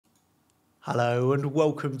Hello and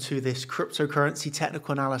welcome to this cryptocurrency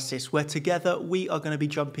technical analysis where together we are going to be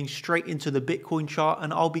jumping straight into the Bitcoin chart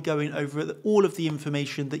and I'll be going over all of the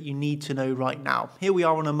information that you need to know right now. Here we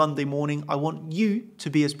are on a Monday morning. I want you to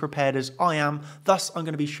be as prepared as I am. Thus, I'm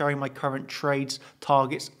going to be sharing my current trades,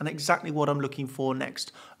 targets and exactly what I'm looking for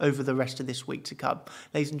next over the rest of this week to come.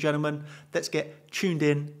 Ladies and gentlemen, let's get tuned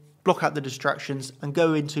in, block out the distractions and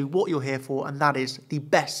go into what you're here for, and that is the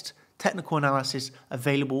best technical analysis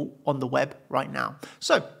available on the web right now.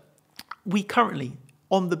 So we currently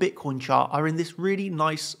on the Bitcoin chart are in this really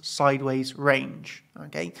nice sideways range.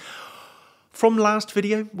 Okay. From last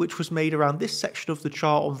video, which was made around this section of the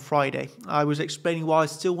chart on Friday, I was explaining why I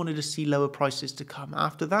still wanted to see lower prices to come.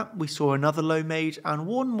 After that, we saw another low made and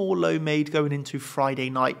one more low made going into Friday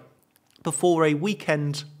night before a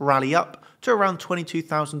weekend rally up to around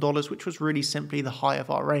 $22,000, which was really simply the high of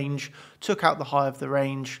our range, took out the high of the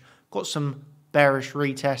range, got some bearish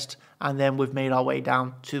retest, and then we've made our way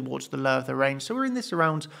down towards the low of the range. So we're in this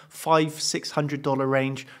around $500-600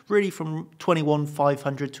 range, really from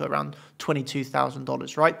 $21,500 to around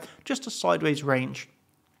 $22,000, right? Just a sideways range.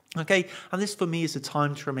 Okay, and this for me is a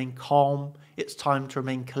time to remain calm, it's time to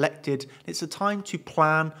remain collected, it's a time to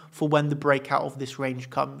plan for when the breakout of this range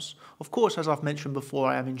comes. Of course, as I've mentioned before,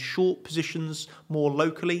 I am in short positions more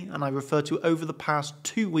locally, and I refer to over the past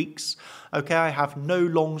 2 weeks. Okay, I have no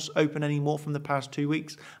longs open anymore from the past 2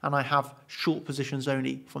 weeks, and I have short positions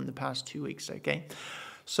only from the past 2 weeks, okay?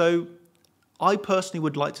 So I personally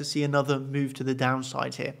would like to see another move to the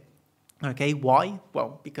downside here. Okay, why?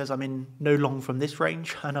 Well, because I'm in no long from this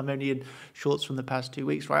range and I'm only in shorts from the past 2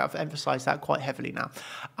 weeks, right? I've emphasized that quite heavily now.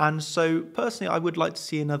 And so personally, I would like to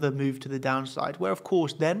see another move to the downside where, of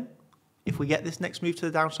course, then if we get this next move to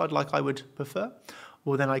the downside like I would prefer,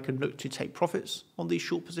 well, then I could look to take profits on these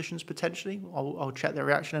short positions potentially. I'll check the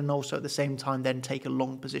reaction and also at the same time then take a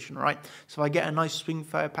long position, right? So if I get a nice swing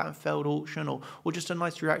pattern failed auction or just a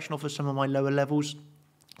nice reaction off of some of my lower levels,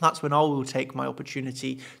 that's when I will take my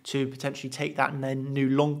opportunity to potentially take that and then new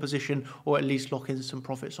long position or at least lock in some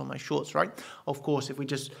profits on my shorts, right? Of course, if we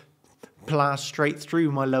just blast straight through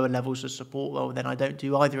my lower levels of support, well, then I don't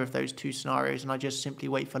do either of those two scenarios and I just simply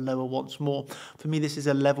wait for lower once more. For me, this is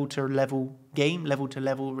a level to level game, level to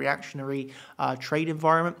level reactionary trade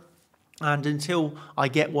environment. And until I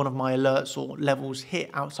get one of my alerts or levels hit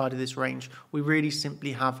outside of this range, we really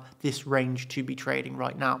simply have this range to be trading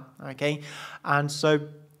right now, okay? And so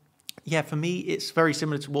yeah, for me, it's very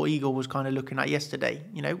similar to what Eagle was kind of looking at yesterday.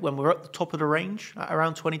 You know, when we're at the top of the range, at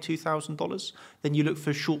around $22,000, then you look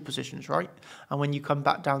for short positions, right? And when you come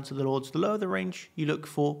back down to the lower of the range, you look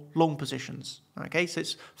for long positions. Okay, so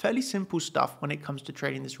it's fairly simple stuff when it comes to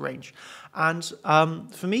trading this range. And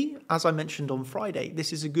for me, as I mentioned on Friday,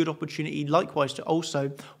 this is a good opportunity likewise to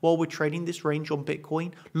also, while we're trading this range on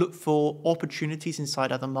Bitcoin, look for opportunities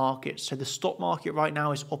inside other markets. So the stock market right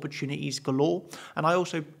now is opportunities galore. And I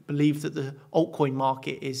also believe that the altcoin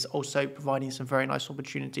market is also providing some very nice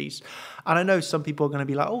opportunities. And I know some people are going to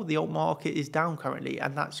be like, oh, the alt market is down currently.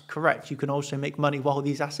 And that's correct. You can also make money while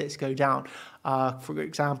these assets go down. For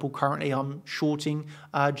example, currently I'm shorting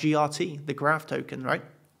GRT, the graph token, right?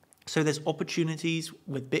 So there's opportunities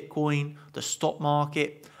with Bitcoin, the stock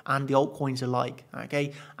market, and the altcoins alike,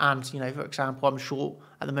 okay? And, you know, for example, I'm short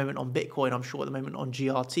at the moment on Bitcoin, I'm short at the moment on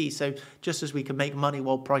GRT. So just as we can make money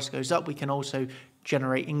while price goes up, we can also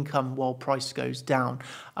generate income while price goes down.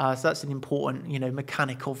 So that's an important, you know,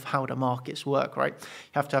 mechanic of how the markets work, right?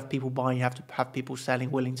 You have to have people buying, you have to have people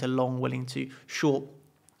selling, willing to long, willing to short.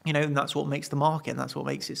 You know, and that's what makes the market, and that's what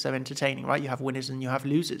makes it so entertaining, right? You have winners and you have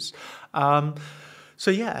losers. So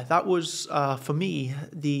yeah, that was for me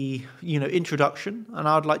the introduction, and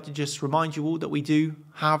I'd like to just remind you all that we do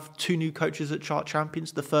have 2 new coaches at Chart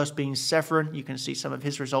Champions. The first being Severin. You can see some of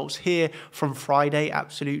his results here from Friday,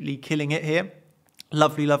 absolutely killing it here.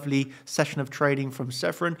 Lovely session of trading from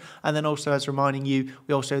Severin. And then also, as reminding you,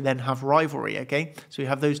 we also then have Rivalry, okay? So we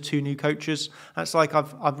have those 2 new coaches. That's like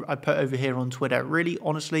I put over here on Twitter. Really,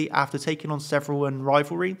 honestly, after taking on Severin and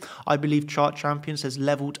Rivalry, I believe Chart Champions has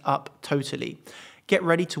leveled up totally. Get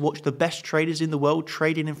ready to watch the best traders in the world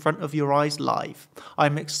trading in front of your eyes live.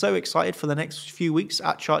 I'm so excited for the next few weeks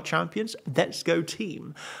at Chart Champions. Let's go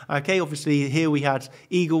team. Okay, obviously here we had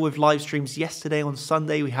Eagle with live streams yesterday on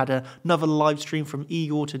Sunday. We had another live stream from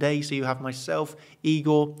Eagle today. So you have myself,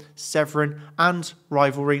 Eagle, Severin, and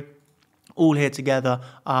Rivalry all here together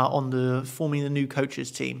forming the new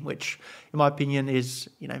coaches team, which in my opinion is,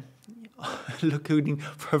 looking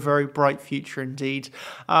for a very bright future indeed.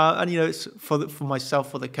 And it's for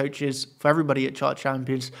myself, for the coaches, for everybody at Chart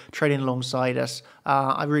Champions trading alongside us.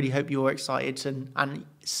 I really hope you're excited and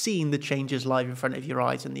seeing the changes live in front of your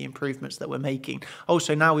eyes and the improvements that we're making.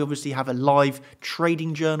 Also, now we obviously have a live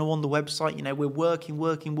trading journal on the website. We're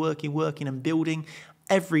working and building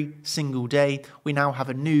every single day. We now have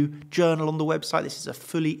a new journal on the website. This is a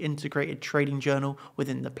fully integrated trading journal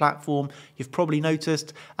within the platform. You've probably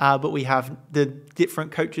noticed, but we have the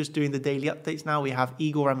different coaches doing the daily updates now. We have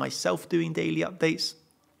Igor and myself doing daily updates.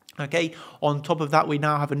 Okay, on top of that, we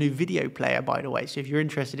now have a new video player, by the way. So if you're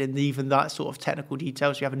interested in even that sort of technical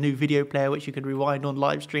details, you have a new video player which you can rewind on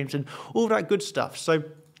live streams and all that good stuff. So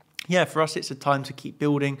yeah, for us, it's a time to keep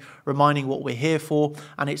building, reminding what we're here for.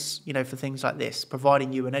 And it's, for things like this,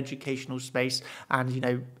 providing you an educational space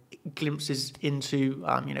and, glimpses into,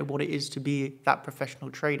 what it is to be that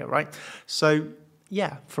professional trader, right? So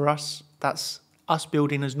yeah, for us, that's us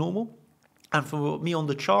building as normal. And for me on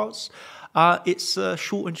the charts, it's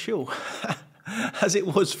short and chill. As it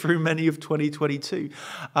was through many of 2022.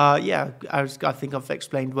 Yeah, I think I've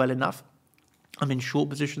explained well enough. I'm in short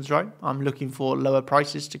positions, right? I'm looking for lower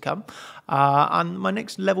prices to come. And my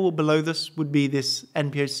next level below this would be this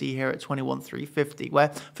NPOC here at 21,350,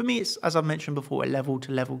 where for me, it's, as I mentioned before, a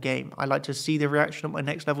level-to-level game. I like to see the reaction at my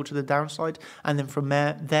next level to the downside, and then from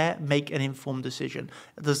there, make an informed decision.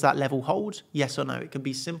 Does that level hold? Yes or no? It can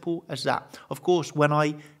be simple as that. Of course, when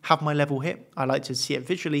I have my level hit, I like to see it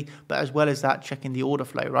visually, but as well as that, checking the order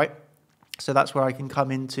flow, right? So that's where I can come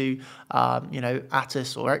into,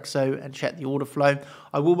 Atos or Exo and check the order flow.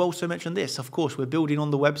 I will also mention this. Of course, we're building on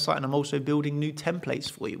the website and I'm also building new templates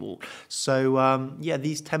for you all. So, yeah,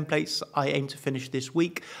 these templates I aim to finish this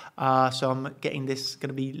week. So I'm going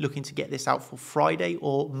to be looking to get this out for Friday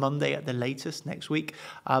or Monday at the latest next week.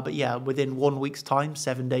 But yeah, within 1 week's time,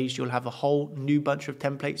 7 days, you'll have a whole new bunch of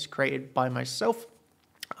templates created by myself.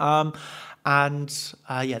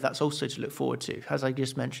 Yeah, that's also to look forward to. As I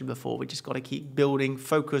just mentioned before, we just got to keep building,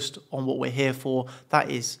 focused on what we're here for. That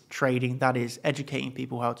is trading. That is educating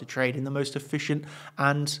people how to trade in the most efficient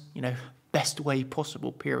and, best way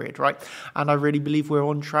possible, period, right? And I really believe we're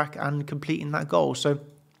on track and completing that goal. So,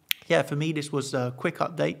 yeah, for me, this was a quick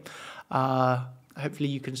update. Hopefully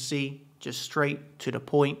you can see just straight to the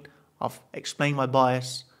point. I've explained my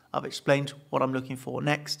bias. I've explained what I'm looking for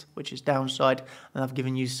next, which is downside, and I've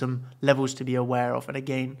given you some levels to be aware of. And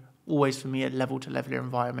again, always for me, a level-to-level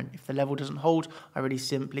environment. If the level doesn't hold, I really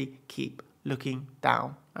simply keep looking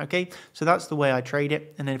down. Okay, so that's the way I trade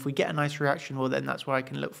it. And then if we get a nice reaction, well, then that's where I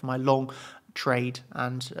can look for my long trade.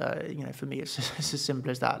 And, for me, it's as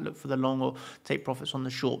simple as that. Look for the long or take profits on the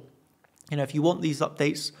short. If you want these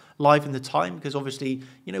updates live in the time, because obviously,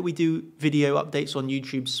 we do video updates on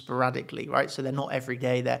YouTube sporadically, right? So they're not every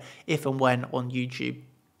day, they're if and when on YouTube.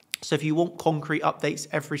 So if you want concrete updates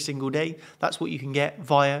every single day, that's what you can get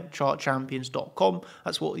via chartchampions.com.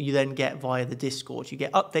 That's what you then get via the Discord. You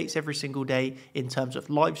get updates every single day in terms of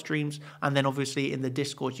live streams. And then obviously in the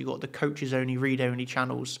Discord, you've got the coaches only, read only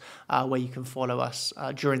channels where you can follow us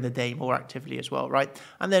during the day more actively as well, right?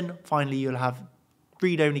 And then finally, you'll have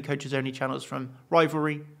read-only, coaches-only channels from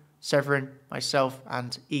Rivalry, Severin, myself,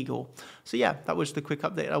 and Igor. So yeah, that was the quick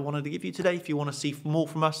update I wanted to give you today. If you want to see more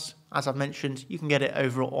from us, as I've mentioned, you can get it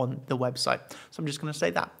over on the website. So I'm just going to say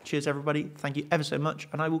that. Cheers, everybody. Thank you ever so much,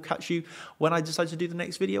 and I will catch you when I decide to do the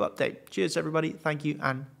next video update. Cheers, everybody. Thank you,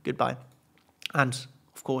 and goodbye. And,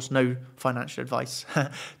 of course, no financial advice.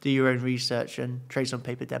 Do your own research and trade some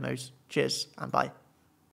paper demos. Cheers, and bye.